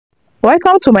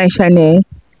Welcome to my channel.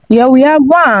 Here we have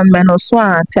 1 minus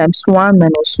 1 times 1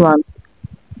 minus 1.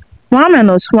 1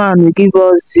 minus 1 will give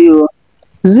us 0.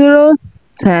 0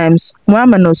 times 1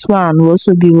 minus 1 will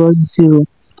also give us 0.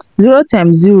 0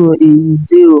 times 0 is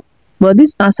 0. But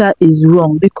this answer is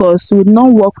wrong because we will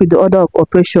not work with the order of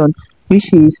operation,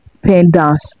 which is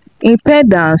PEMDAS. In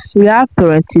PEMDAS, we have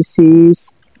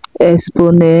parentheses,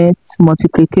 exponents,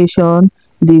 multiplication,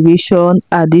 division,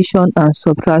 addition, and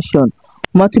subtraction.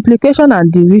 Multiplication and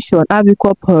division have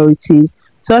equal priorities,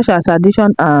 such as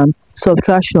addition and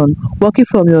subtraction, working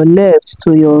from your left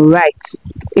to your right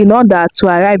in order to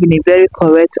arrive in a very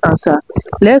correct answer.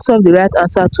 Let's solve the right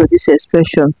answer to this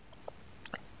expression.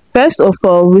 First of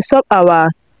all, we solve our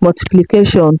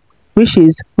multiplication, which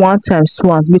is 1 times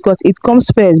 1, because it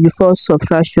comes first before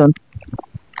subtraction.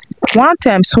 1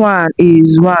 times 1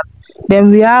 is 1. Then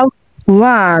we have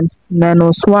 1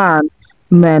 minus 1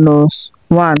 minus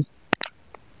 1.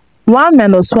 1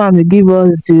 minus 1 will give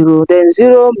us 0. Then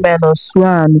 0 minus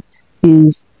 1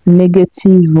 is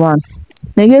negative 1.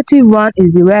 Negative 1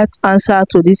 is the right answer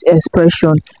to this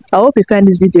expression. I hope you find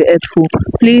this video helpful.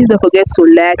 Please don't forget to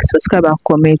like, subscribe, and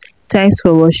comment. Thanks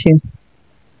for watching.